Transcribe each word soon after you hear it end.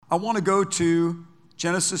I want to go to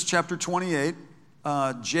Genesis chapter 28.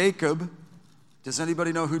 Jacob. Does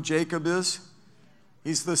anybody know who Jacob is?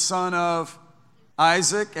 He's the son of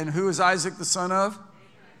Isaac. And who is Isaac the son of?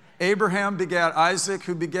 Abraham begat Isaac,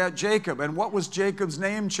 who begat Jacob. And what was Jacob's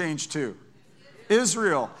name changed to?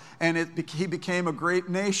 Israel. And he became a great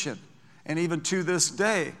nation. And even to this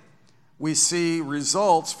day, we see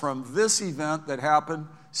results from this event that happened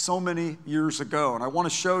so many years ago. And I want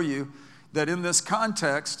to show you that in this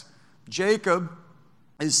context, Jacob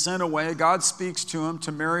is sent away. God speaks to him to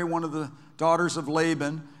marry one of the daughters of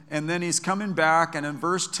Laban. And then he's coming back. And in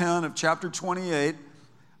verse 10 of chapter 28,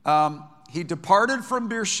 he departed from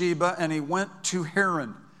Beersheba and he went to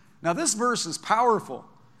Haran. Now this verse is powerful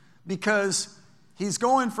because he's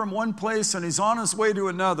going from one place and he's on his way to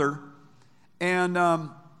another. And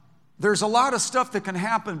there's a lot of stuff that can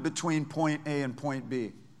happen between point A and point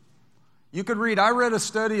B. You could read, I read a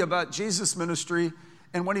study about Jesus' ministry,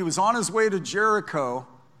 and when he was on his way to Jericho,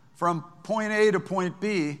 from point A to point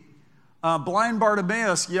B, blind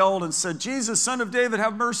Bartimaeus yelled and said, Jesus, son of David,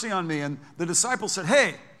 have mercy on me. And the disciples said,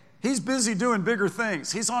 hey, he's busy doing bigger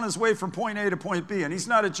things. He's on his way from point A to point B, and he's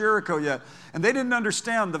not at Jericho yet. And they didn't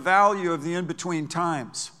understand the value of the in-between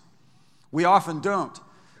times. We often don't.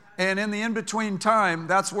 And in the in-between time,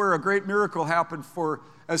 that's where a great miracle happened for,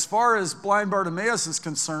 as far as blind Bartimaeus is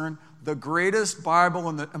concerned, the greatest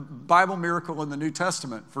Bible miracle in the New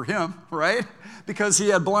Testament for him, right? Because he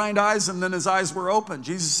had blind eyes and then his eyes were open.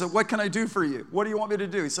 Jesus said, what can I do for you? What do you want me to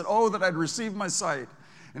do? He said, oh, that I'd receive my sight.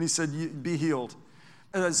 And he said, be healed.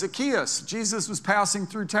 Zacchaeus, Jesus was passing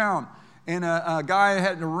through town, and a guy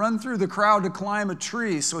had to run through the crowd to climb a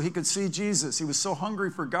tree so he could see Jesus. He was so hungry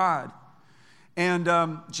for God. And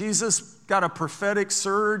Jesus got a prophetic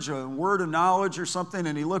surge, a word of knowledge or something,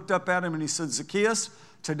 and he looked up at him and he said, Zacchaeus,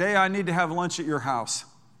 today I need to have lunch at your house.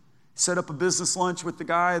 Set up a business lunch with the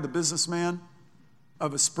guy, the businessman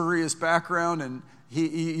of a spurious background, and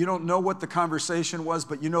you don't know what the conversation was,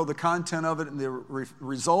 but you know the content of it and the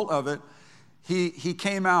result of it. He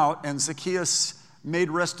came out, and Zacchaeus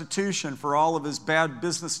made restitution for all of his bad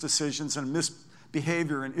business decisions and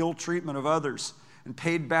misbehavior and ill treatment of others, and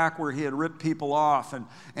paid back where he had ripped people off.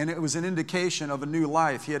 And it was an indication of a new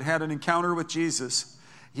life. He had had an encounter with Jesus.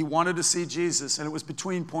 He wanted to see Jesus, and it was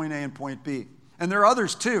between point A and point B. And there are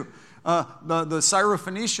others too. The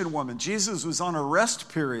Syrophoenician woman, Jesus was on a rest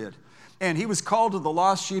period, and he was called to the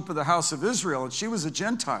lost sheep of the house of Israel, and she was a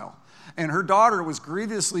Gentile. And her daughter was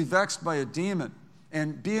grievously vexed by a demon.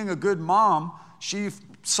 And being a good mom, she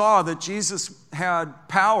saw that Jesus had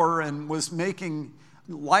power and was making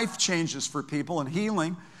life changes for people and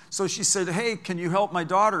healing. So she said, hey, can you help my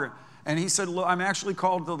daughter? And he said, look, I'm actually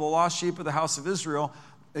called to the lost sheep of the house of Israel.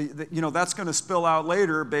 You know, that's going to spill out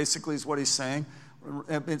later, basically, is what he's saying.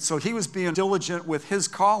 And so he was being diligent with his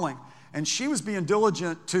calling. And she was being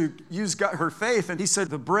diligent to use her faith. And he said,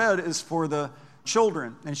 the bread is for the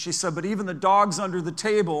children. And she said, but even the dogs under the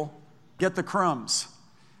table get the crumbs.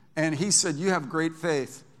 And he said, you have great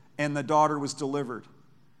faith. And the daughter was delivered.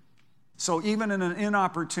 So even in an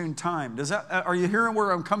inopportune time, are you hearing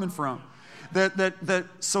where I'm coming from?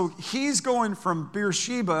 So he's going from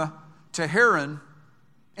Beersheba to Haran,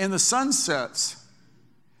 and the sun sets.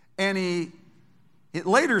 And it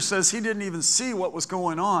later says he didn't even see what was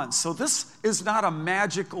going on. So this is not a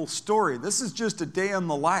magical story. This is just a day in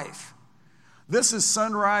the life. This is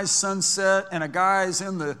sunrise, sunset, and a guy's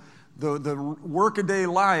in the workaday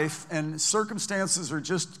life, and circumstances are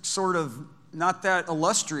just sort of not that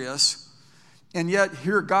illustrious. And yet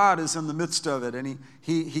here God is in the midst of it. And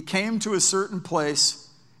he came to a certain place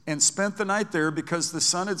and spent the night there because the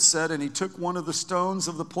sun had set, and he took one of the stones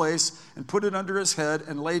of the place and put it under his head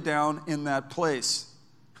and lay down in that place.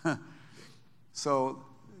 So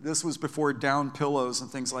this was before down pillows and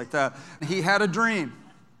things like that. He had a dream.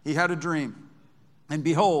 And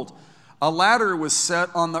behold, a ladder was set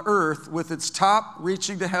on the earth with its top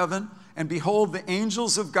reaching to heaven. And behold, the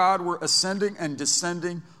angels of God were ascending and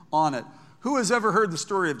descending on it. Who has ever heard the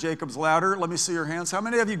story of Jacob's ladder? Let me see your hands. How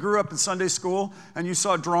many of you grew up in Sunday school and you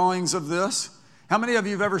saw drawings of this? How many of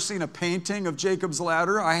you have ever seen a painting of Jacob's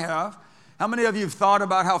ladder? I have. How many of you have thought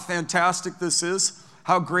about how fantastic this is?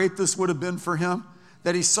 How great this would have been for him?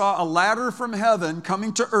 That he saw a ladder from heaven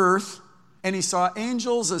coming to earth, and he saw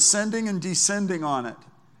angels ascending and descending on it.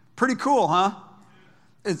 Pretty cool, huh?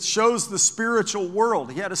 It shows the spiritual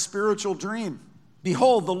world. He had a spiritual dream.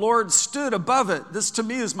 Behold, the Lord stood above it. This to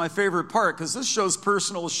me is my favorite part because this shows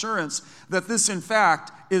personal assurance that this in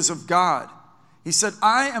fact is of God. He said,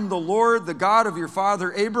 I am the Lord, the God of your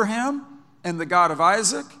father Abraham and the God of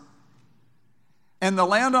Isaac. And the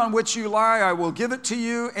land on which you lie, I will give it to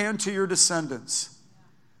you and to your descendants.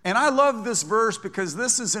 And I love this verse because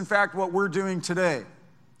this is, in fact, what we're doing today.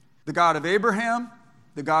 The God of Abraham,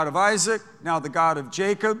 the God of Isaac, now the God of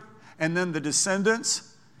Jacob, and then the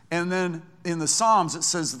descendants. And then in the Psalms, it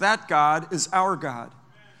says that God is our God.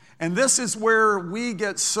 And this is where we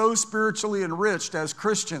get so spiritually enriched as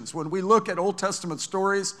Christians. When we look at Old Testament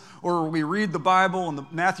stories, or we read the Bible and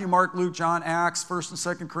Matthew, Mark, Luke, John, Acts, 1st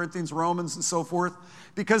and 2nd Corinthians, Romans, and so forth,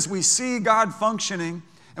 because we see God functioning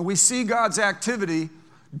and we see God's activity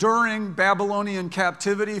during Babylonian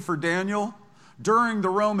captivity for Daniel, during the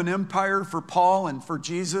Roman Empire for Paul and for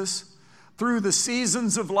Jesus, through the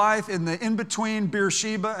seasons of life in the in-between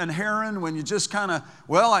Beersheba and Haran, when you just kind of,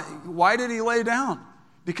 why did he lay down?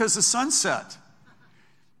 Because the sun set.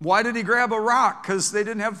 Why did he grab a rock? Because they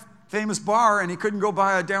didn't have famous bar and he couldn't go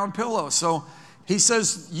buy a down pillow. So he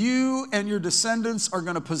says, you and your descendants are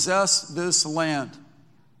going to possess this land.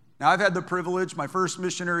 Now, I've had the privilege, my first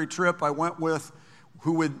missionary trip, I went with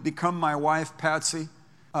who would become my wife, Patsy,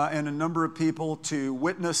 and a number of people to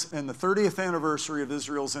witness in the 30th anniversary of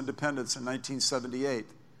Israel's independence in 1978.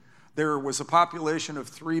 There was a population of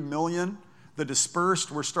 3 million. The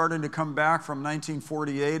dispersed were starting to come back from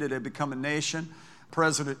 1948. It had become a nation.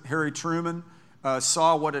 President Harry Truman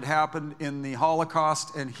saw what had happened in the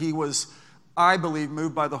Holocaust, and he was, I believe,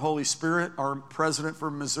 moved by the Holy Spirit, our president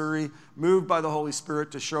from Missouri, moved by the Holy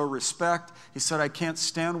Spirit to show respect. He said, I can't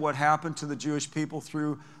stand what happened to the Jewish people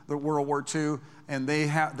through the World War II, and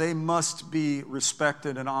they must be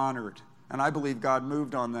respected and honored. And I believe God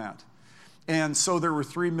moved on that. And so there were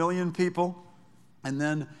 3 million people, and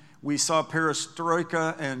then we saw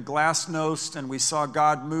perestroika and glasnost, and we saw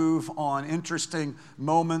God move on interesting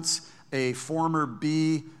moments. A former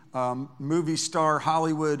movie star,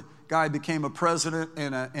 Hollywood guy became a president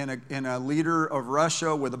and a leader of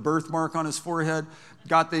Russia with a birthmark on his forehead.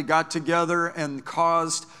 They got together and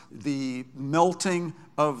caused the melting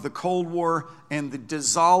of the Cold War and the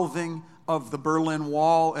dissolving of the Berlin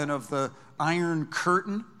Wall and of the Iron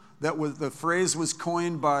Curtain. The phrase was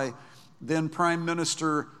coined by then Prime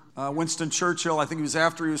Minister Winston Churchill. I think it was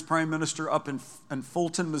after he was prime minister up in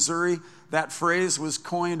Fulton, Missouri. That phrase was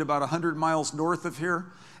coined about 100 miles north of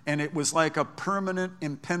here, and it was like a permanent,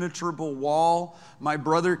 impenetrable wall. My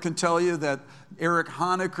brother can tell you that Erich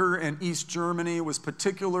Honecker in East Germany was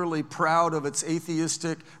particularly proud of its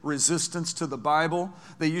atheistic resistance to the Bible.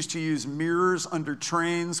 They used to use mirrors under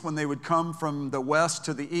trains when they would come from the west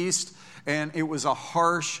to the east, and it was a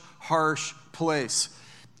harsh, harsh place.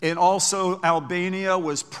 And also Albania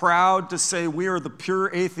was proud to say we are the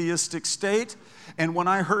pure atheistic state. And when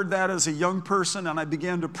I heard that as a young person and I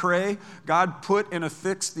began to pray, God put and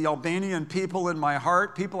affixed the Albanian people in my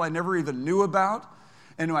heart, people I never even knew about.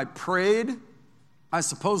 And I prayed. I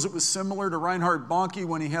suppose it was similar to Reinhard Bonnke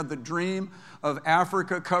when he had the dream of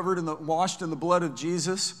Africa washed in the blood of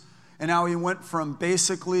Jesus. And how he went from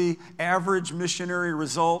basically average missionary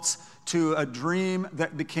results to a dream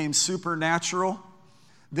that became supernatural.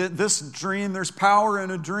 This dream, there's power in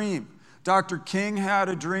a dream. Dr. King had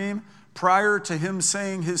a dream prior to him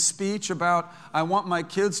saying his speech about, I want my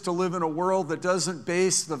kids to live in a world that doesn't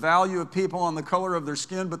base the value of people on the color of their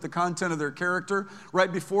skin, but the content of their character. Right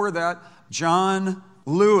before that, John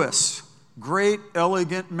Lewis, great,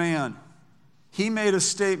 elegant man. He made a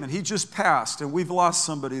statement. He just passed, and we've lost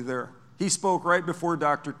somebody there. He spoke right before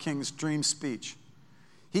Dr. King's dream speech.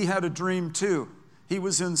 He had a dream too. He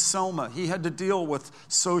was in Selma. He had to deal with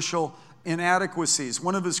social inadequacies.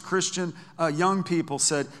 One of his Christian young people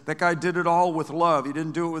said, that guy did it all with love. He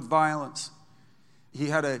didn't do it with violence. He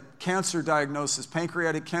had a cancer diagnosis,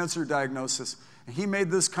 pancreatic cancer diagnosis. And he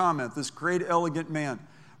made this comment, this great, elegant man.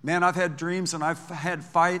 Man, I've had dreams and I've had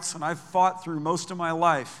fights and I've fought through most of my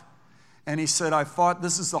life. And he said,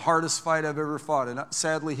 this is the hardest fight I've ever fought. And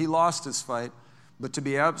sadly, he lost his fight. But to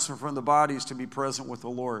be absent from the body is to be present with the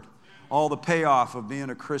Lord. All the payoff of being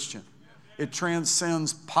a Christian. It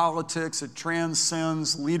transcends politics, it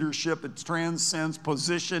transcends leadership, it transcends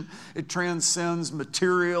position, it transcends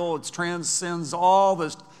material, it transcends all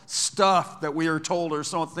this stuff that we are told are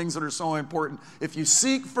things that are so important. If you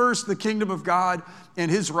seek first the kingdom of God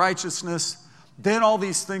and His righteousness, then all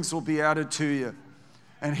these things will be added to you.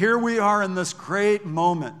 And here we are in this great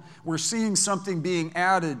moment. We're seeing something being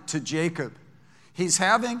added to Jacob. He's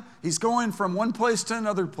going from one place to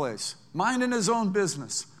another place, minding his own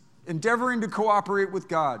business, endeavoring to cooperate with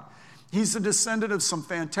God. He's a descendant of some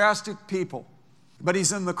fantastic people, but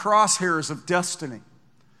he's in the crosshairs of destiny.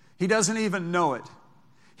 He doesn't even know it.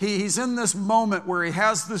 He's in this moment where he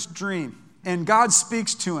has this dream, and God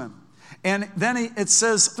speaks to him. And then it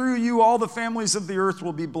says, through you all the families of the earth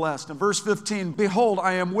will be blessed. In verse 15, behold,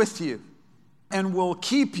 I am with you and will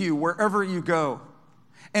keep you wherever you go,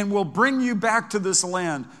 and will bring you back to this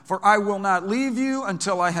land, for I will not leave you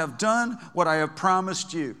until I have done what I have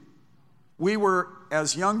promised you. We were,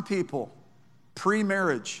 as young people,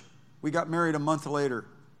 pre-marriage. We got married a month later.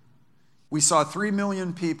 We saw 3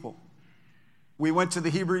 million people. We went to the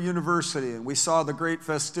Hebrew University and we saw the great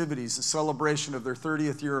festivities, the celebration of their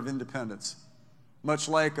 30th year of independence. Much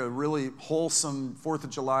like a really wholesome 4th of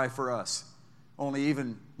July for us, only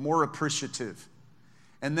even more appreciative.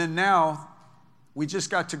 And then now, we just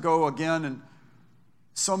got to go again, and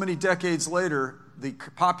so many decades later, the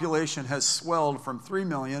population has swelled from 3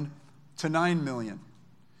 million to 9 million.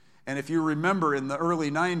 And if you remember, in the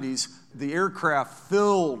early 90s, the aircraft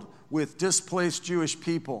filled with displaced Jewish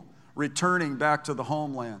people returning back to the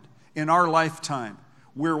homeland. In our lifetime,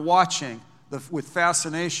 we're watching with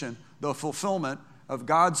fascination the fulfillment of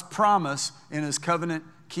God's promise in His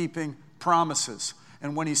covenant-keeping promises.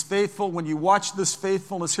 And when He's faithful, when you watch this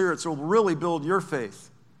faithfulness here, it will really build your faith.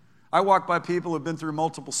 I walk by people who have been through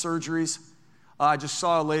multiple surgeries. I just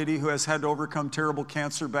saw a lady who has had to overcome terrible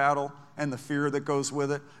cancer battle and the fear that goes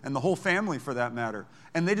with it, and the whole family for that matter.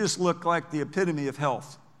 And they just look like the epitome of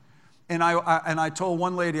health. And I told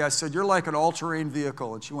one lady, I said, "You're like an all-terrain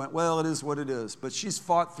vehicle." And she went, "Well, it is what it is." But she's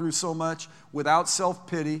fought through so much without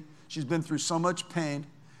self-pity. She's been through so much pain,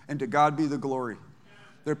 and to God be the glory.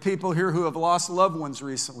 There are people here who have lost loved ones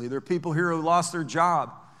recently. There are people here who lost their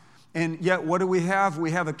job. And yet, what do we have?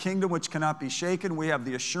 We have a kingdom which cannot be shaken. We have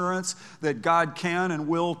the assurance that God can and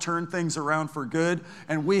will turn things around for good.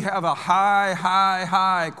 And we have a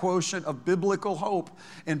high quotient of biblical hope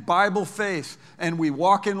and Bible faith. And we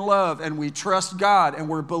walk in love and we trust God and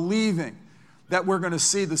we're believing that we're going to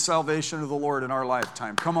see the salvation of the Lord in our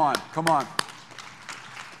lifetime. Come on, come on.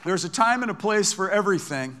 There's a time and a place for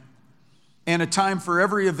everything and a time for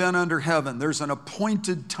every event under heaven. There's an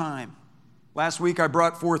appointed time. Last week I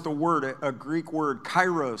brought forth a word, a Greek word,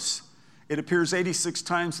 kairos. It appears 86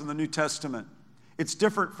 times in the New Testament. It's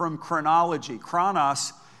different from chronology.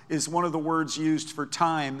 Chronos is one of the words used for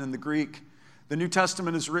time in the Greek. The New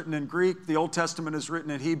Testament is written in Greek. The Old Testament is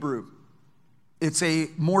written in Hebrew. It's a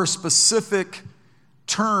more specific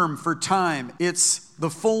term for time. It's the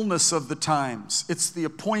fullness of the times. It's the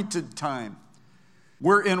appointed time.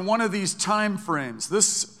 We're in one of these time frames.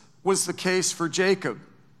 This was the case for Jacob.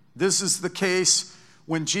 This is the case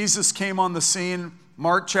when Jesus came on the scene.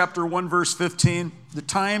 Mark chapter 1, verse 15. The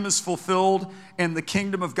time is fulfilled and the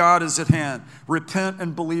kingdom of God is at hand. Repent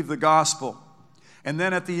and believe the gospel. And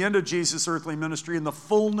then at the end of Jesus' earthly ministry, in the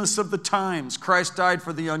fullness of the times, Christ died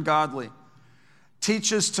for the ungodly.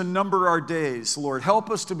 Teach us to number our days, Lord.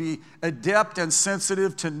 Help us to be adept and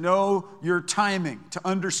sensitive to know your timing, to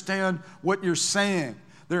understand what you're saying.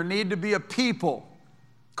 There need to be a people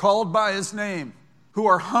called by His name who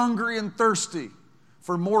are hungry and thirsty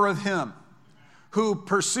for more of Him, who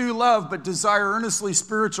pursue love but desire earnestly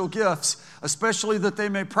spiritual gifts, especially that they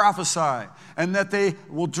may prophesy, and that they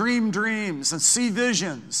will dream dreams and see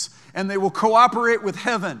visions, and they will cooperate with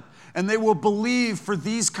heaven, and they will believe for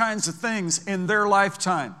these kinds of things in their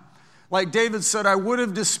lifetime. Like David said, I would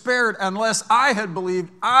have despaired unless I had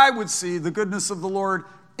believed I would see the goodness of the Lord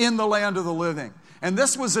in the land of the living. And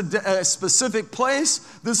this was a specific place,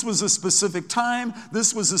 this was a specific time,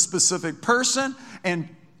 this was a specific person, and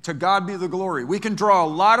to God be the glory. We can draw a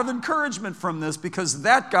lot of encouragement from this because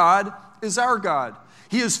that God is our God.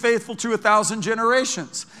 He is faithful to 1,000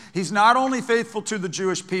 generations. He's not only faithful to the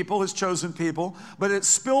Jewish people, His chosen people, but it's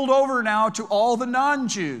spilled over now to all the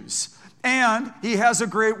non-Jews. And He has a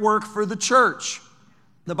great work for the church.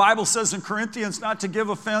 The Bible says in Corinthians not to give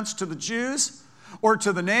offense to the Jews or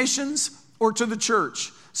to the nations or to the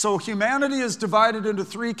church. So humanity is divided into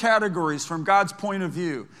 3 categories from God's point of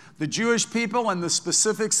view. The Jewish people and the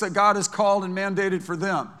specifics that God has called and mandated for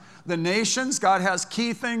them. The nations, God has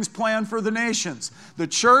key things planned for the nations. The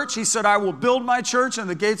church, He said, I will build my church and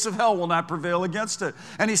the gates of hell will not prevail against it.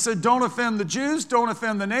 And He said, don't offend the Jews, don't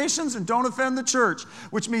offend the nations, and don't offend the church.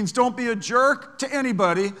 Which means don't be a jerk to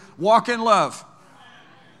anybody, walk in love.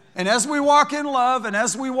 And as we walk in love, and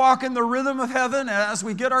as we walk in the rhythm of heaven, as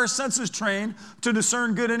we get our senses trained to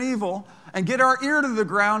discern good and evil, and get our ear to the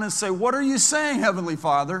ground and say, what are you saying, Heavenly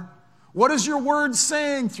Father? What is your word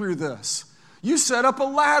saying through this? You set up a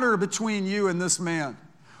ladder between you and this man.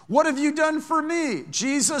 What have you done for me?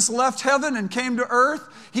 Jesus left heaven and came to earth.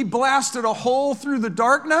 He blasted a hole through the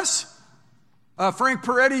darkness. Frank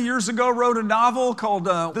Peretti years ago wrote a novel called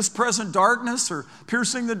This Present Darkness or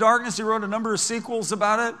Piercing the Darkness. He wrote a number of sequels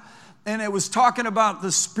about it. And it was talking about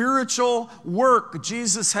the spiritual work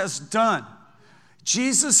Jesus has done.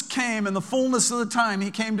 Jesus came in the fullness of the time.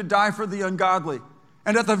 He came to die for the ungodly.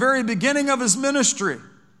 And at the very beginning of His ministry,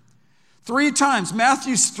 3 times,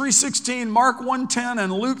 Matthew 3:16, Mark 1:10,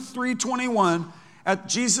 and Luke 3:21, at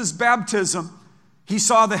Jesus' baptism, he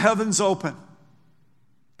saw the heavens open.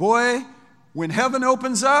 Boy, when heaven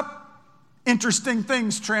opens up, interesting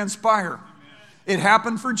things transpire. It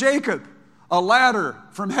happened for Jacob. A ladder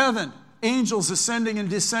from heaven, angels ascending and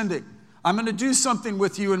descending. I'm going to do something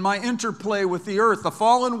with you in my interplay with the earth. The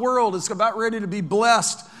fallen world is about ready to be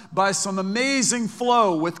blessed by some amazing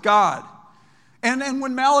flow with God. And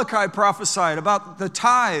when Malachi prophesied about the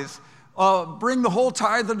tithe, bring the whole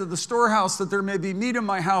tithe into the storehouse that there may be meat in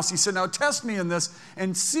my house, he said, now test me in this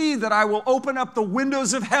and see that I will open up the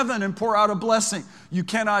windows of heaven and pour out a blessing you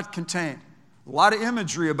cannot contain. A lot of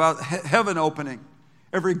imagery about heaven opening.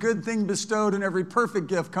 Every good thing bestowed and every perfect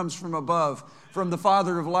gift comes from above, from the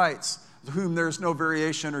Father of lights, to whom there is no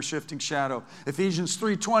variation or shifting shadow. Ephesians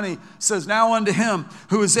 3:20 says, now unto him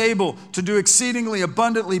who is able to do exceedingly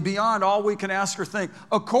abundantly beyond all we can ask or think,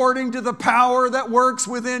 according to the power that works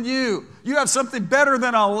within you. You have something better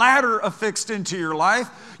than a ladder affixed into your life.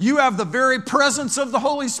 You have the very presence of the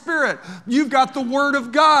Holy Spirit. You've got the Word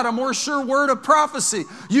of God, a more sure word of prophecy.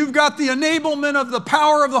 You've got the enablement of the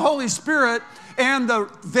power of the Holy Spirit. And the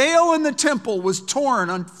veil in the temple was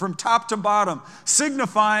torn from top to bottom,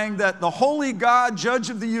 signifying that the holy God, judge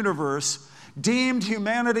of the universe, deemed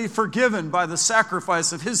humanity forgiven by the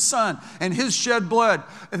sacrifice of his Son and his shed blood.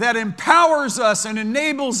 That empowers us and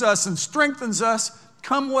enables us and strengthens us,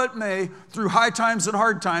 come what may, through high times and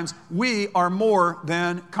hard times. We are more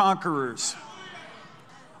than conquerors.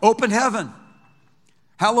 Open heaven.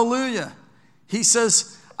 Hallelujah. He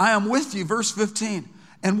says, I am with you, verse 15,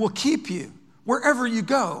 and will keep you wherever you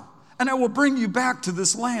go, and I will bring you back to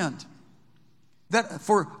this land.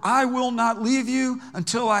 For I will not leave you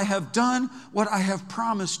until I have done what I have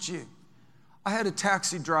promised you. I had a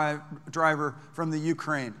taxi driver from the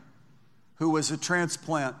Ukraine who was a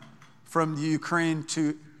transplant from the Ukraine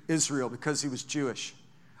to Israel because he was Jewish.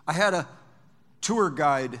 I had a tour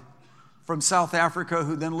guide from South Africa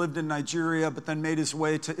who then lived in Nigeria but then made his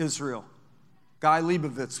way to Israel. Guy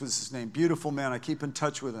Leibovitz was his name. Beautiful man. I keep in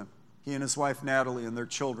touch with him. He and his wife, Natalie, and their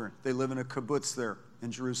children. They live in a kibbutz there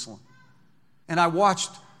in Jerusalem. And I watched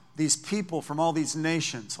these people from all these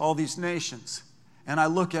nations, and I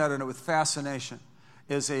look at it with fascination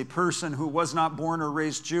as a person who was not born or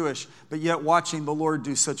raised Jewish, but yet watching the Lord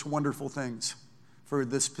do such wonderful things for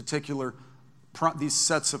this particular, these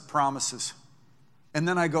sets of promises. And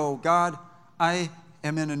then I go, God, I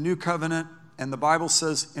am in a new covenant, and the Bible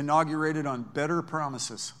says inaugurated on better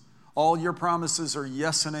promises. All your promises are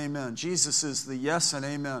yes and amen. Jesus is the yes and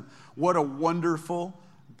amen. What a wonderful,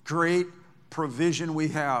 great provision we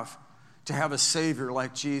have to have a Savior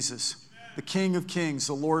like Jesus, the King of Kings,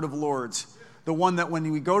 the Lord of Lords, the one that when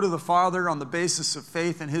we go to the Father on the basis of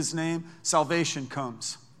faith in His name, salvation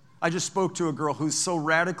comes. I just spoke to a girl who's so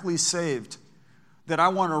radically saved that I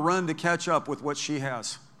want to run to catch up with what she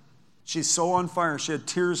has. She's so on fire. She had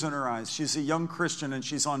tears in her eyes. She's a young Christian and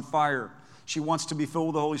she's on fire. She wants to be filled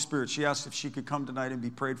with the Holy Spirit. She asked if she could come tonight and be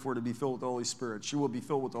prayed for to be filled with the Holy Spirit. She will be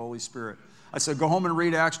filled with the Holy Spirit. I said, go home and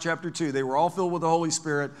read Acts chapter 2. They were all filled with the Holy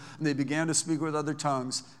Spirit, and they began to speak with other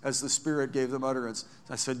tongues as the Spirit gave them utterance.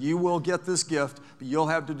 I said, you will get this gift, but you'll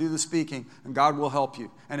have to do the speaking, and God will help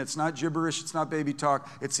you. And it's not gibberish. It's not baby talk.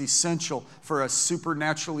 It's essential for a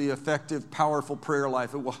supernaturally effective, powerful prayer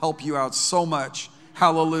life. It will help you out so much.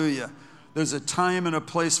 Hallelujah. There's a time and a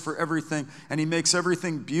place for everything, and He makes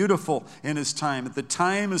everything beautiful in His time. The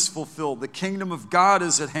time is fulfilled. The kingdom of God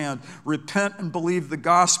is at hand. Repent and believe the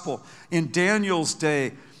gospel. In Daniel's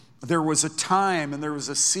day, there was a time and there was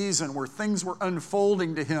a season where things were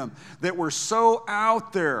unfolding to him that were so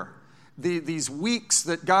out there. These weeks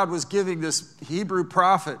that God was giving this Hebrew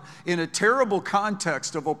prophet in a terrible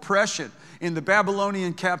context of oppression in the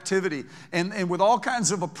Babylonian captivity and with all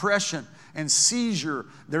kinds of oppression and seizure.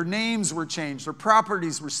 Their names were changed, their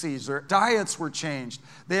properties were seized, their diets were changed.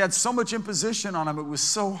 They had so much imposition on them. It was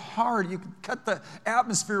so hard. You could cut the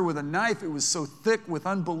atmosphere with a knife. It was so thick with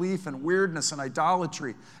unbelief and weirdness and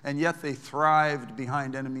idolatry, and yet they thrived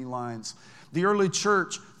behind enemy lines. The early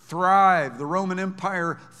church thrived. The Roman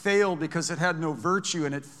Empire failed because it had no virtue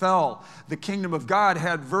and it fell. The kingdom of God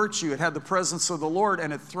had virtue. It had the presence of the Lord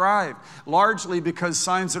and it thrived, largely because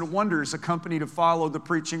signs and wonders accompanied to follow the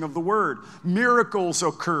preaching of the word. Miracles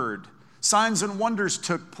occurred. Signs and wonders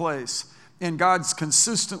took place. And God's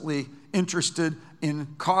consistently interested in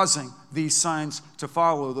causing these signs to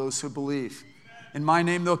follow those who believe. In my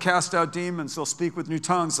name they'll cast out demons. They'll speak with new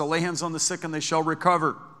tongues. They'll lay hands on the sick and they shall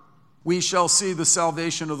recover. We shall see the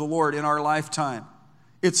salvation of the Lord in our lifetime.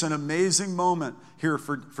 It's an amazing moment here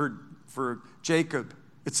for Jacob.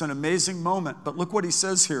 It's an amazing moment. But look what he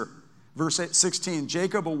says here. Verse 16,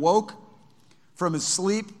 Jacob awoke from his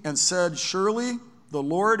sleep and said, surely the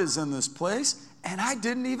Lord is in this place, and I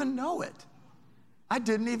didn't even know it. I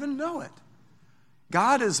didn't even know it.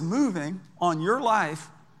 God is moving on your life.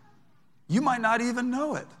 You might not even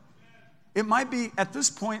know it. It might be, at this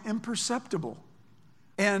point, imperceptible.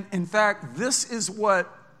 And in fact, this is what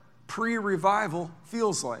pre-revival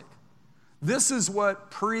feels like. This is what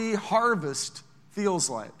pre-harvest feels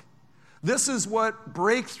like. This is what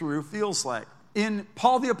breakthrough feels like. In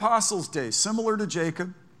Paul the Apostle's day, similar to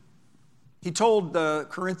Jacob, he told the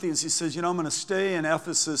Corinthians, he says, I'm going to stay in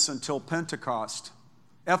Ephesus until Pentecost.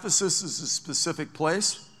 Ephesus is a specific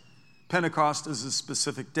place. Pentecost is a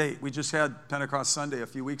specific date. We just had Pentecost Sunday a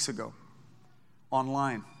few weeks ago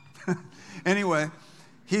online. Anyway,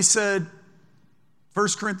 he said, 1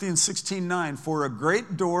 Corinthians 16:9, for a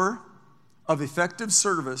great door of effective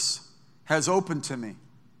service has opened to me,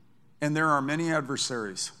 and there are many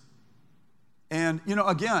adversaries. And,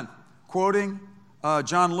 again, quoting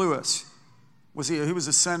John Lewis. He was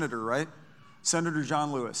a senator, right? Senator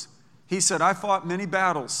John Lewis. He said, I fought many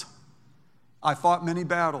battles.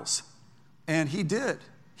 And he did.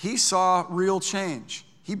 He saw real change.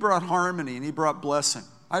 He brought harmony and he brought blessing.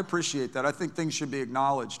 I appreciate that. I think things should be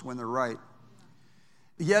acknowledged when they're right.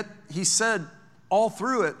 Yet, he said, all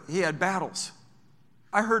through it, he had battles.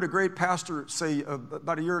 I heard a great pastor say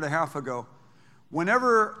about a year and a half ago,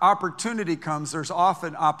 whenever opportunity comes, there's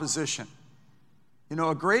often opposition.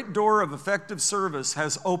 A great door of effective service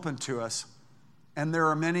has opened to us, and there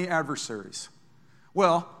are many adversaries.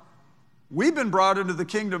 Well, we've been brought into the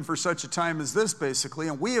kingdom for such a time as this, basically,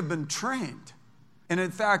 and we have been trained. And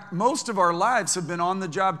in fact, most of our lives have been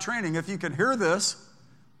on-the-job training. If you can hear this,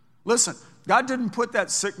 listen, God didn't put that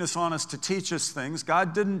sickness on us to teach us things.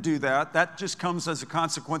 God didn't do that. That just comes as a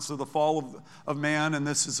consequence of the fall of man, and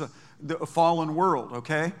this is a fallen world,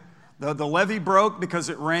 okay? The levee broke because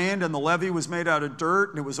it rained, and the levee was made out of dirt,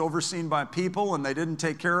 and it was overseen by people, and they didn't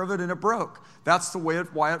take care of it, and it broke. That's the way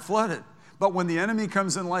why it flooded. But when the enemy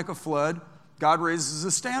comes in like a flood, God raises a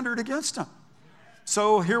standard against him.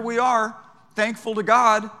 So here we are, thankful to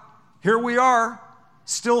God. Here we are,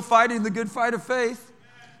 still fighting the good fight of faith.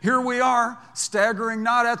 Here we are, staggering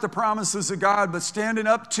not at the promises of God, but standing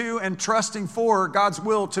up to and trusting for God's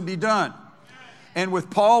will to be done. And with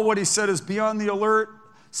Paul, what he said is, be on the alert,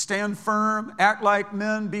 stand firm, act like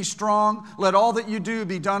men, be strong. Let all that you do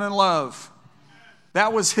be done in love.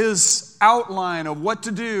 That was his outline of what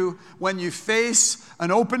to do when you face an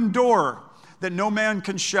open door that no man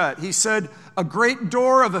can shut. He said, a great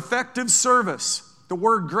door of effective service. The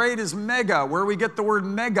word great is mega, where we get the word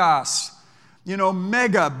megas.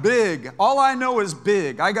 Mega, big. All I know is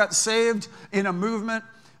big. I got saved in a movement.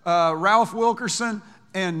 Ralph Wilkerson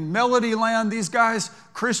and Melody Land, these guys,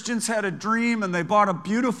 Christians, had a dream, and they bought a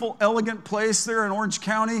beautiful, elegant place there in Orange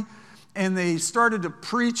County, and they started to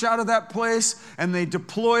preach out of that place, and they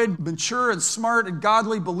deployed mature and smart and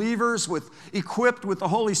godly believers equipped with the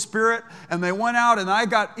Holy Spirit, and they went out, and I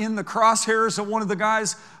got in the crosshairs of one of the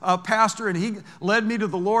guys, pastor, and he led me to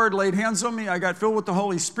the Lord, laid hands on me. I got filled with the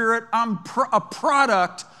Holy Spirit. I'm a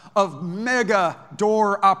product of mega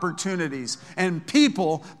door opportunities and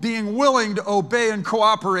people being willing to obey and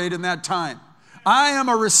cooperate in that time. I am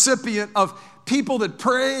a recipient of people that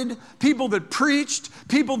prayed, people that preached,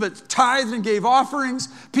 people that tithed and gave offerings,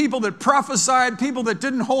 people that prophesied, people that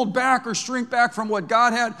didn't hold back or shrink back from what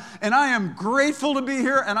God had. And I am grateful to be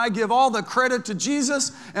here, and I give all the credit to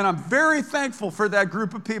Jesus, and I'm very thankful for that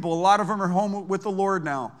group of people. A lot of them are home with the Lord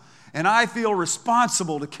now. And I feel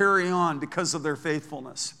responsible to carry on because of their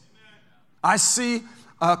faithfulness. I see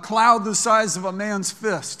a cloud the size of a man's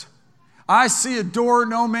fist. I see a door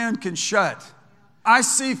no man can shut. I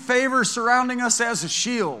see favor surrounding us as a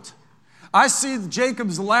shield. I see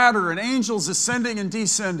Jacob's ladder and angels ascending and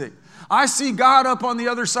descending. I see God up on the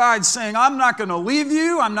other side saying, I'm not going to leave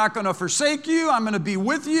you. I'm not going to forsake you. I'm going to be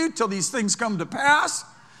with you till these things come to pass.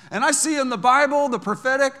 And I see in the Bible the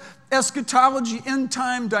prophetic eschatology, end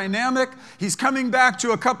time dynamic. He's coming back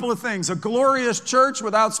to a couple of things: a glorious church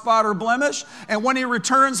without spot or blemish, and when he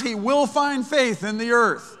returns, he will find faith in the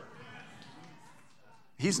earth.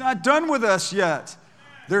 He's not done with us yet.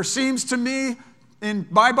 There seems to me, in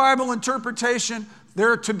my Bible interpretation,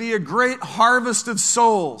 there to be a great harvest of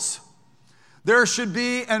souls. There should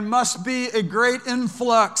be and must be a great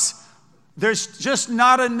influx. There's just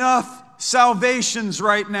not enough salvations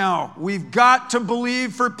right now. We've got to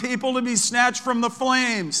believe for people to be snatched from the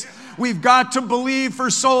flames. We've got to believe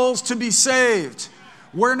for souls to be saved.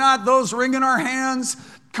 We're not those wringing our hands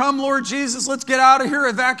Come, Lord Jesus, let's get out of here.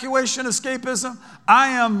 Evacuation, escapism. I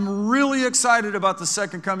am really excited about the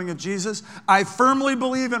second coming of Jesus. I firmly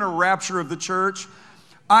believe in a rapture of the church.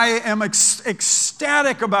 I am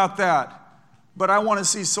ecstatic about that. But I want to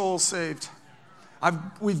see souls saved.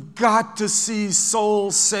 We've got to see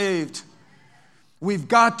souls saved. We've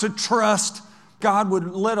got to trust God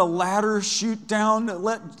would let a ladder shoot down,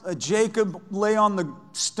 let Jacob lay on the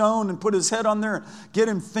stone and put his head on there and get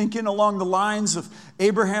him thinking along the lines of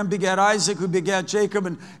Abraham begat Isaac, who begat Jacob.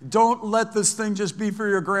 And don't let this thing just be for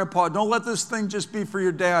your grandpa. Don't let this thing just be for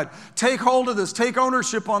your dad. Take hold of this. Take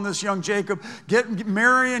ownership on this, young Jacob.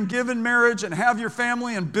 Marry and give in marriage and have your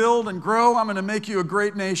family and build and grow. I'm going to make you a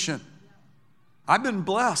great nation. I've been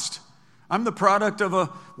blessed. I'm the product of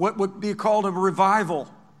what would be called a revival.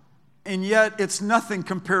 And yet it's nothing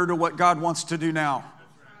compared to what God wants to do now.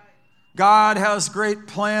 God has great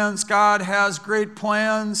plans. God has great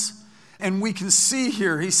plans. And we can see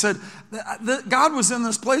here, he said, God was in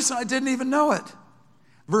this place and I didn't even know it.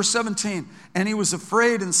 Verse 17, and he was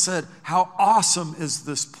afraid and said, how awesome is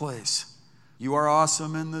this place? You are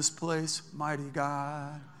awesome in this place, mighty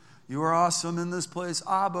God. You are awesome in this place,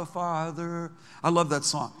 Abba, Father. I love that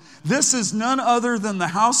song. This is none other than the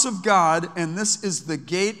house of God, and this is the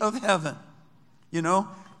gate of heaven. You know,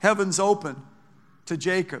 heaven's open to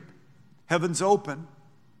Jacob. Heaven's open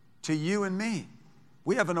to you and me.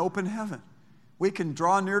 We have an open heaven. We can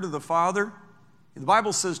draw near to the Father. The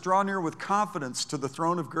Bible says, draw near with confidence to the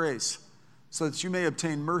throne of grace, so that you may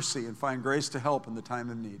obtain mercy and find grace to help in the time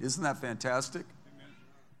of need. Isn't that fantastic? Amen.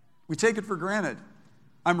 We take it for granted.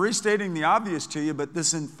 I'm restating the obvious to you, but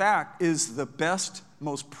this in fact is the best,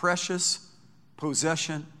 most precious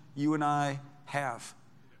possession you and I have.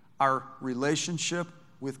 Our relationship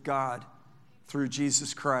with God through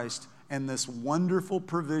Jesus Christ and this wonderful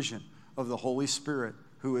provision of the Holy Spirit,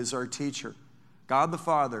 who is our teacher. God the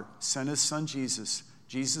Father sent his son Jesus.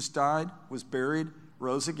 Jesus died, was buried,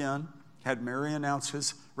 rose again, had Mary announce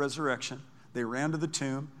his resurrection. They ran to the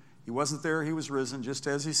tomb. He wasn't there, he was risen, just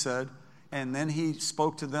as he said. And then he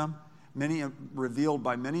spoke to them, many revealed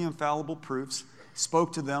by many infallible proofs,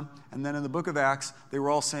 spoke to them. And then in the book of Acts, they were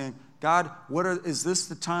all saying, God, is this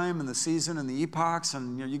the time and the season and the epochs?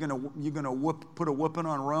 And are you going to put a whooping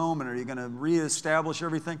on Rome? And are you going to reestablish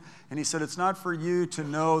everything? And he said, it's not for you to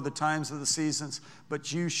know the times of the seasons,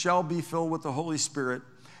 but you shall be filled with the Holy Spirit,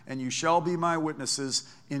 and you shall be my witnesses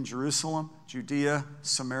in Jerusalem, Judea,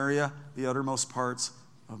 Samaria, the uttermost parts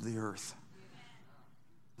of the earth.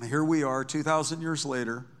 Here we are 2,000 years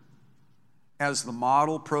later as the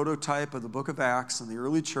model prototype of the book of Acts and the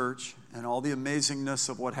early church and all the amazingness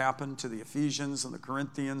of what happened to the Ephesians and the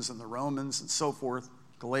Corinthians and the Romans and so forth,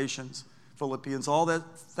 Galatians, Philippians, all that,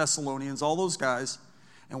 Thessalonians, all those guys.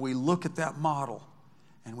 And we look at that model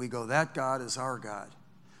and we go, that God is our God.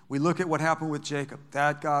 We look at what happened with Jacob.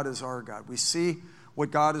 That God is our God. We see what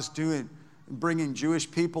God is doing, bringing Jewish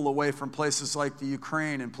people away from places like the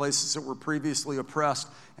Ukraine and places that were previously oppressed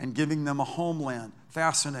and giving them a homeland.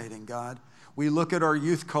 Fascinating, God. We look at our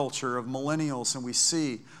youth culture of millennials and we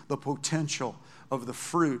see the potential of the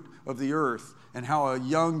fruit of the earth and how a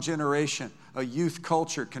young generation, a youth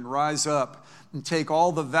culture can rise up and take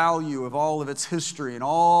all the value of all of its history and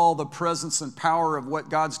all the presence and power of what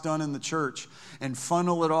God's done in the church and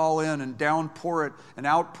funnel it all in and downpour it and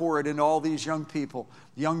outpour it into all these young people.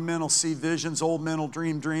 Young men will see visions, old men will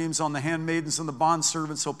dream dreams. On the handmaidens and the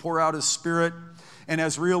bondservants, he'll pour out his spirit. And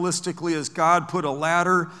as realistically as God put a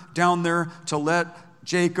ladder down there to let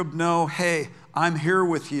Jacob know, hey, I'm here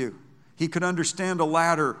with you. He could understand a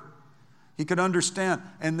ladder. He could understand.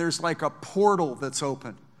 And there's like a portal that's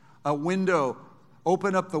open, a window.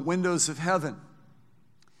 Open up the windows of heaven.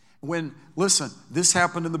 Listen, this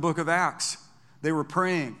happened in the book of Acts. They were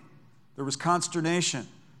praying. There was consternation.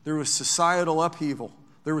 There was societal upheaval.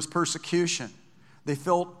 There was persecution. They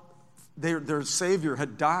felt their Savior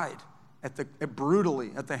had died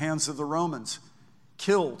brutally at the hands of the Romans,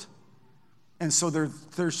 killed. And so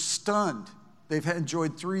they're stunned. They've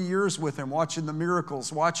enjoyed 3 years with him, watching the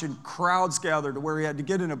miracles, watching crowds gather to where he had to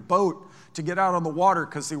get in a boat to get out on the water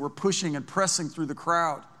because they were pushing and pressing through the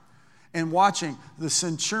crowd. And watching the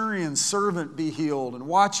centurion's servant be healed, and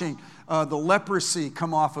watching the leprosy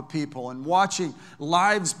come off of people, and watching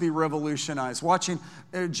lives be revolutionized, watching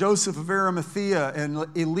Joseph of Arimathea and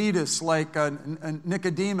elitists like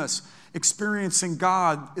Nicodemus experiencing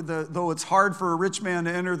God, though it's hard for a rich man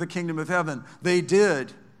to enter the kingdom of heaven. They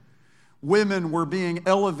did. Women were being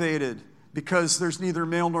elevated because there's neither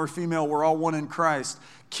male nor female. We're all one in Christ.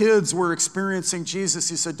 Kids were experiencing Jesus.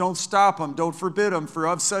 He said, don't stop them. Don't forbid them, for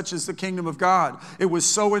of such is the kingdom of God. It was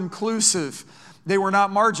so inclusive. They were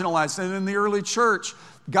not marginalized. And in the early church,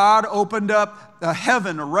 God opened up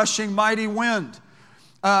heaven, a rushing mighty wind.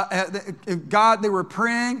 They were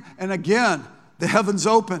praying, and again, the heavens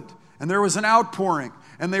opened, and there was an outpouring,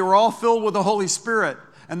 and they were all filled with the Holy Spirit.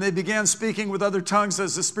 And they began speaking with other tongues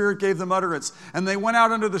as the Spirit gave them utterance. And they went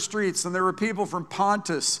out into the streets, and there were people from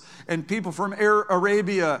Pontus, and people from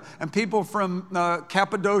Arabia, and people from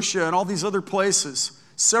Cappadocia, and all these other places.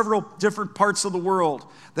 Several different parts of the world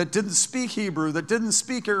that didn't speak Hebrew, that didn't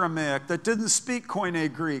speak Aramaic, that didn't speak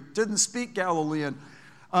Koine Greek, didn't speak Galilean,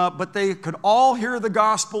 but they could all hear the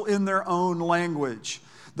gospel in their own language.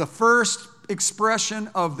 The first expression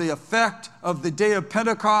of the effect of the day of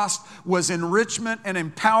Pentecost was enrichment and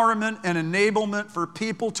empowerment and enablement for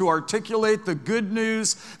people to articulate the good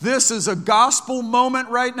news. This is a gospel moment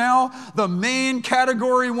right now. The main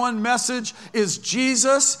category 1 message is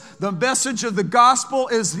Jesus. The message of the gospel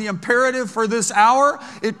is the imperative for this hour.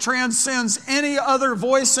 It transcends any other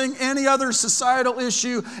voicing, any other societal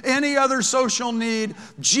issue, any other social need.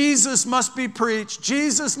 Jesus must be preached.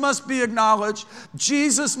 Jesus must be acknowledged.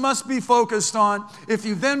 Jesus must be focused on. If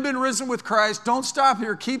you've then been risen with Christ, don't stop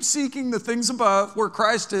here. Keep seeking the things above where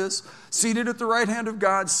Christ is, seated at the right hand of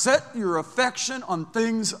God. Set your affection on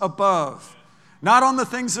things above, not on the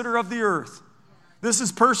things that are of the earth. This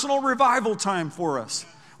is personal revival time for us.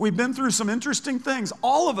 We've been through some interesting things,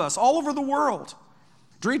 all of us, all over the world.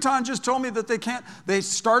 Dritan just told me that they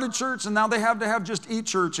started church and now they have to have just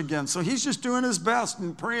e-church again. So he's just doing his best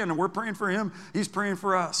and praying, and we're praying for him. He's praying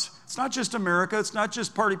for us. It's not just America. It's not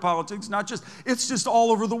just party politics. It's just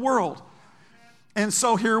all over the world. And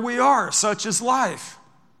so here we are. Such is life.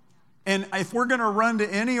 And if we're going to run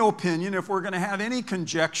to any opinion, if we're going to have any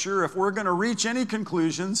conjecture, if we're going to reach any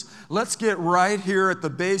conclusions, let's get right here at the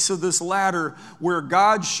base of this ladder where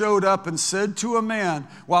God showed up and said to a man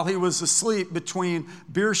while he was asleep between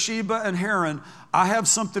Beersheba and Haran, I have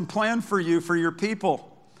something planned for you, for your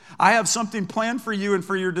people. I have something planned for you and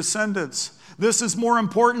for your descendants. This is more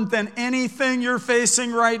important than anything you're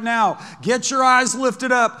facing right now. Get your eyes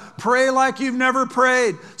lifted up. Pray like you've never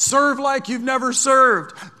prayed. Serve like you've never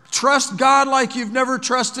served. Trust God like you've never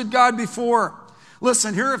trusted God before.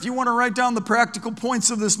 Listen, here, if you want to write down the practical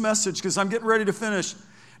points of this message, because I'm getting ready to finish.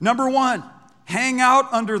 Number 1, hang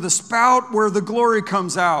out under the spout where the glory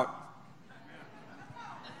comes out.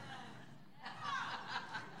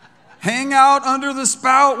 Hang out under the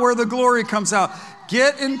spout where the glory comes out.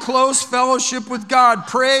 Get in close fellowship with God.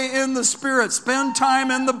 Pray in the Spirit. Spend time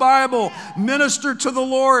in the Bible. Minister to the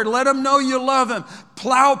Lord. Let Him know you love Him.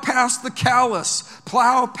 Plow past the callous.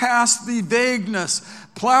 Plow past the vagueness.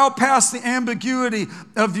 Plow past the ambiguity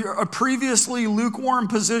of your previously lukewarm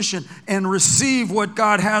position and receive what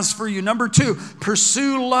God has for you. Number 2,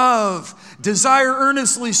 pursue love. Desire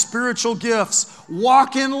earnestly spiritual gifts.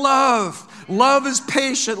 Walk in love. Love is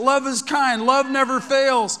patient. Love is kind. Love never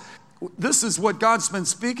fails. This is what God's been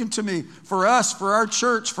speaking to me for us, for our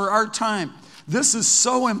church, for our time. This is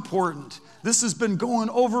so important. This has been going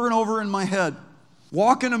over and over in my head.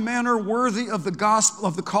 Walk in a manner worthy of the gospel,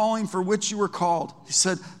 of the calling for which you were called.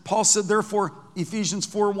 Paul said, therefore, Ephesians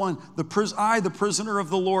 4:1, I, the prisoner of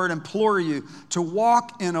the Lord, implore you to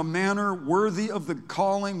walk in a manner worthy of the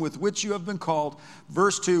calling with which you have been called.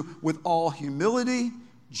 Verse 2, with all humility,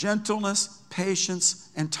 gentleness, patience,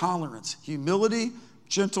 and tolerance. Humility,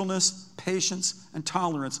 gentleness, patience, and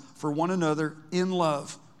tolerance for one another in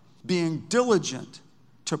love, being diligent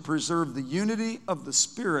to preserve the unity of the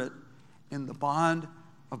Spirit in the bond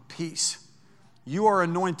of peace. You are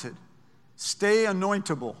anointed. Stay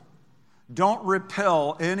anointable. Don't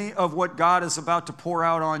repel any of what God is about to pour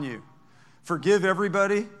out on you. Forgive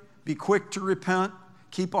everybody. Be quick to repent.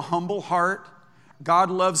 Keep a humble heart. God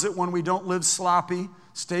loves it when we don't live sloppy.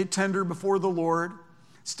 Stay tender before the Lord.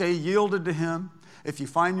 Stay yielded to Him. If you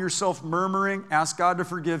find yourself murmuring, ask God to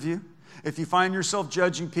forgive you. If you find yourself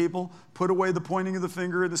judging people, put away the pointing of the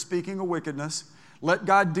finger and the speaking of wickedness. Let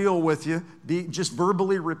God deal with you. Just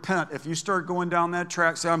verbally repent. If you start going down that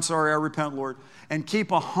track, say, I'm sorry, I repent, Lord. And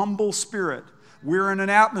keep a humble spirit. We're in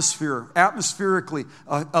an atmosphere, atmospherically,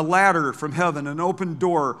 a ladder from heaven, an open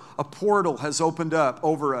door, a portal has opened up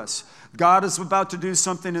over us. God is about to do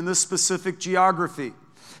something in this specific geography.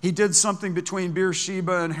 He did something between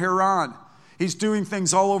Beersheba and Haran. He's doing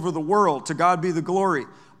things all over the world. To God be the glory.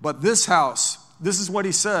 But this house, this is what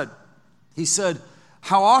He said. He said,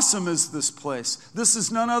 how awesome is this place? This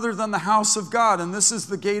is none other than the house of God, and this is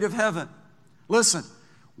the gate of heaven. Listen,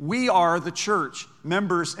 we are the church,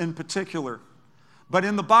 members in particular. But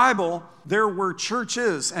in the Bible, there were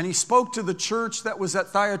churches, and He spoke to the church that was at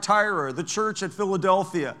Thyatira, the church at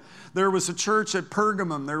Philadelphia. There was a church at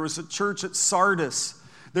Pergamum. There was a church at Sardis.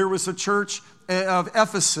 There was a church of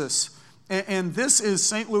Ephesus. And this is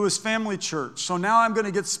St. Louis Family Church. So now I'm going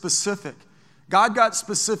to get specific. God got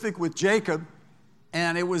specific with Jacob,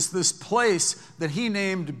 and it was this place that he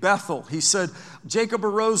named Bethel. He said, Jacob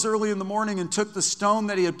arose early in the morning and took the stone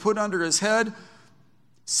that he had put under his head,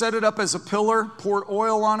 set it up as a pillar, poured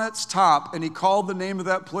oil on its top, and he called the name of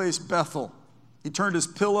that place Bethel. He turned his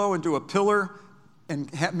pillow into a pillar and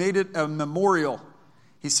made it a memorial.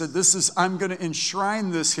 He said, I'm going to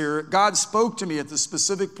enshrine this here. God spoke to me at this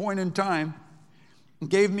specific point in time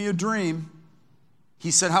and gave me a dream. He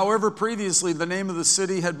said, however, previously the name of the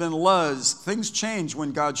city had been Luz. Things change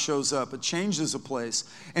when God shows up. It changes a place.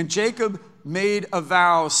 And Jacob made a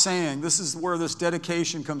vow saying, this is where this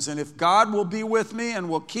dedication comes in. If God will be with me and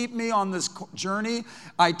will keep me on this journey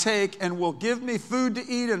I take and will give me food to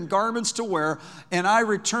eat and garments to wear, and I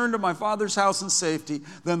return to my father's house in safety,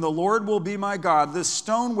 then the Lord will be my God. This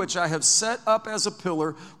stone which I have set up as a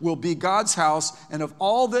pillar will be God's house, and of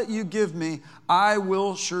all that you give me, I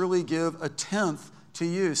will surely give a tenth to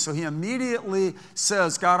you. So he immediately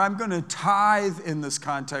says, God, I'm going to tithe in this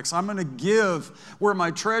context. I'm going to give. Where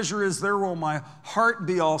my treasure is, there will my heart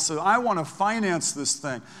be also. I want to finance this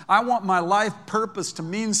thing. I want my life purpose to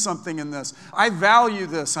mean something in this. I value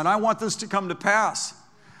this, and I want this to come to pass.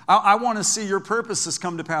 I want to see your purposes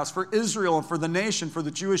come to pass for Israel and for the nation, for the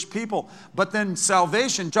Jewish people. But then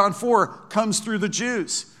salvation, John 4, comes through the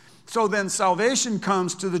Jews. So then salvation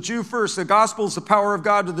comes to the Jew first. The gospel is the power of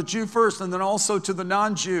God to the Jew first, and then also to the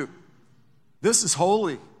non-Jew. This is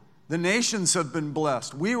holy. The nations have been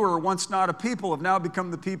blessed. We were once not a people, have now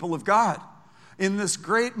become the people of God. In this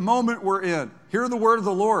great moment we're in, hear the word of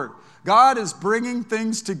the Lord. God is bringing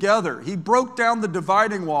things together. He broke down the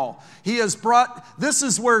dividing wall. This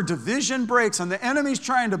is where division breaks, and the enemy's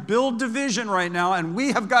trying to build division right now, and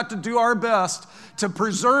we have got to do our best to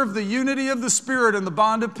preserve the unity of the Spirit and the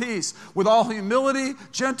bond of peace with all humility,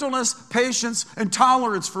 gentleness, patience, and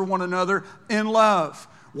tolerance for one another in love.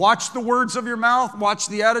 Watch the words of your mouth. Watch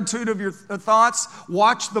the attitude of your thoughts.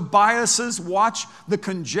 Watch the biases. Watch the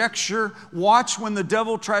conjecture. Watch when the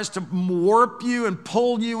devil tries to warp you and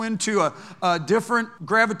pull you into a different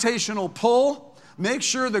gravitational pull. Make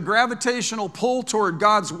sure the gravitational pull toward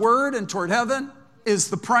God's word and toward heaven is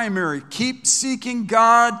the primary. Keep seeking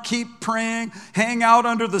God. Keep praying. Hang out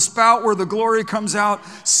under the spout where the glory comes out.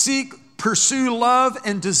 Pursue love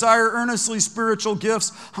and desire earnestly spiritual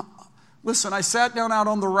gifts. Listen, I sat down out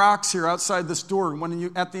on the rocks here outside this door. When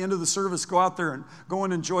you, at the end of the service, go out there and go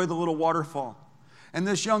and enjoy the little waterfall. And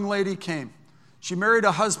this young lady came. She married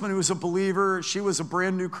a husband who was a believer. She was a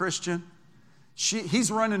brand new Christian.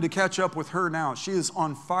 He's running to catch up with her now. She is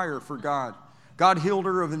on fire for God. God healed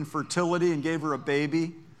her of infertility and gave her a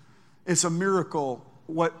baby. It's a miracle.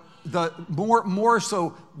 More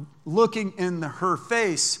so looking in her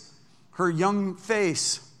face, her young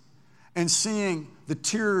face, and seeing the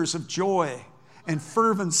tears of joy and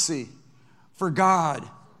fervency for God.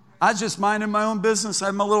 I was just minding my own business. I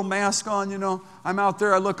have my little mask on, I'm out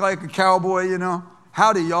there. I look like a cowboy,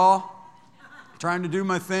 Howdy, y'all. Trying to do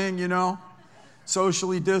my thing,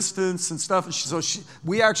 Socially distanced and stuff.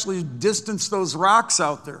 We actually distanced those rocks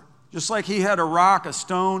out there. Just like he had a rock, a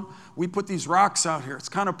stone, we put these rocks out here. It's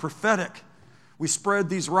kind of prophetic. We spread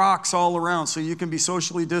these rocks all around so you can be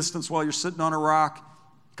socially distanced while you're sitting on a rock.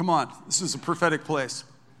 Come on, this is a prophetic place.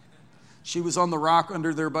 She was on the rock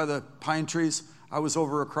under there by the pine trees. I was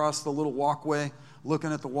over across the little walkway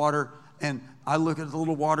looking at the water, and I look at the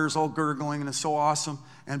little waters all gurgling, and it's so awesome.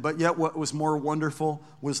 But yet what was more wonderful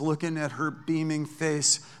was looking at her beaming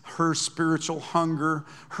face, her spiritual hunger,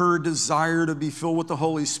 her desire to be filled with the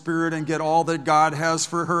Holy Spirit and get all that God has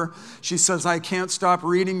for her. She says, I can't stop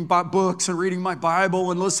reading books and reading my Bible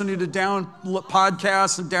and listening to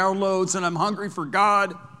podcasts and downloads, and I'm hungry for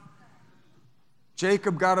God.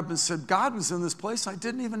 Jacob got up and said, God was in this place. I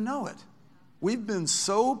didn't even know it. We've been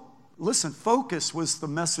focus was the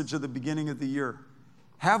message of the beginning of the year.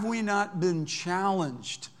 Have we not been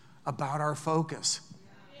challenged about our focus?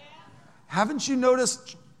 Haven't you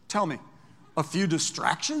noticed, tell me, a few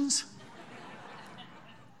distractions?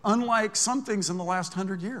 Unlike some things in the last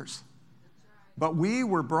 100 years. But we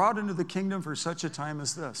were brought into the kingdom for such a time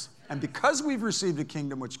as this. And because we've received a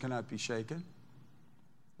kingdom which cannot be shaken,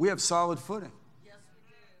 we have solid footing.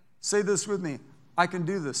 Say this with me. I can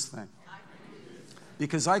do this thing.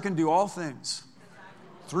 Because I can do all things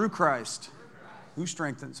through Christ who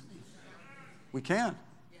strengthens me. We can.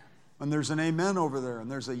 And there's an amen over there,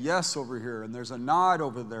 and there's a yes over here, and there's a nod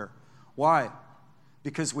over there. Why?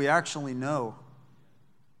 Because we actually know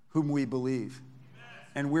whom we believe.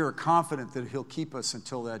 And we're confident that he'll keep us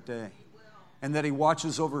until that day. And that he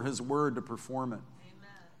watches over his word to perform it.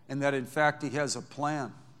 And that in fact he has a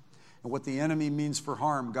plan. And what the enemy means for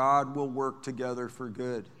harm, God will work together for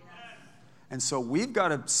good. And so we've got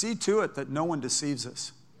to see to it that no one deceives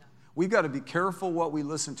us. We've got to be careful what we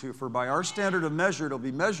listen to, for by our standard of measure, it'll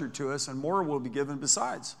be measured to us, and more will be given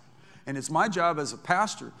besides. And it's my job as a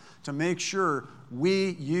pastor to make sure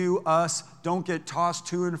we, you, us, don't get tossed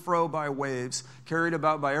to and fro by waves, carried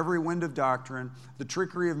about by every wind of doctrine, the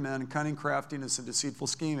trickery of men, cunning craftiness, and deceitful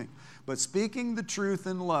scheming. But speaking the truth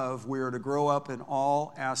in love, we are to grow up in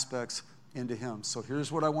all aspects into Him. So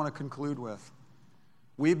here's what I want to conclude with.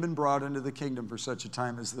 We've been brought into the kingdom for such a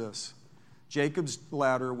time as this. Jacob's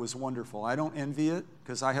ladder was wonderful. I don't envy it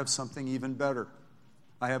because I have something even better.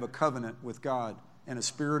 I have a covenant with God and a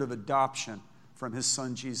spirit of adoption from His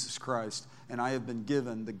Son, Jesus Christ. And I have been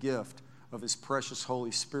given the gift of His precious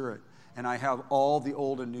Holy Spirit. And I have all the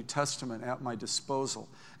Old and New Testament at my disposal.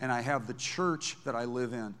 And I have the church that I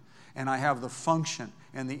live in. And I have the function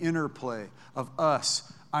and the interplay of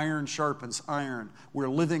us. Iron sharpens iron. We're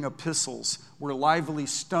living epistles. We're lively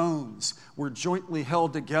stones. We're jointly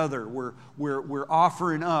held together. We're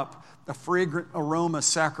offering up a fragrant aroma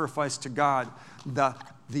sacrifice to God.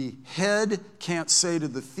 The head can't say to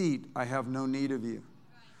the feet, I have no need of you.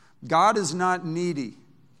 God is not needy,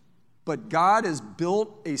 but God has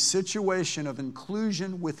built a situation of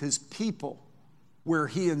inclusion with His people where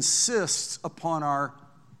He insists upon our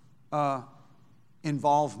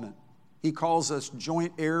involvement. He calls us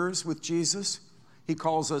joint heirs with Jesus. He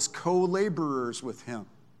calls us co-laborers with Him.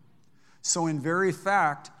 So in very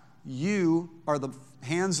fact, you are the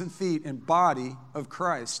hands and feet and body of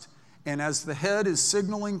Christ. And as the head is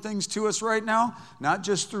signaling things to us right now, not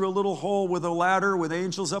just through a little hole with a ladder with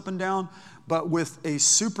angels up and down, but with a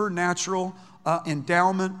supernatural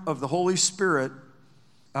endowment of the Holy Spirit,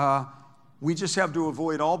 we just have to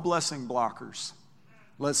avoid all blessing blockers.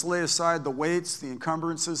 Let's lay aside the weights, the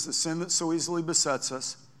encumbrances, the sin that so easily besets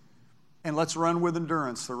us, and let's run with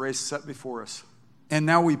endurance the race set before us. And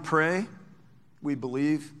now we pray, we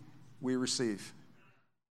believe, we receive.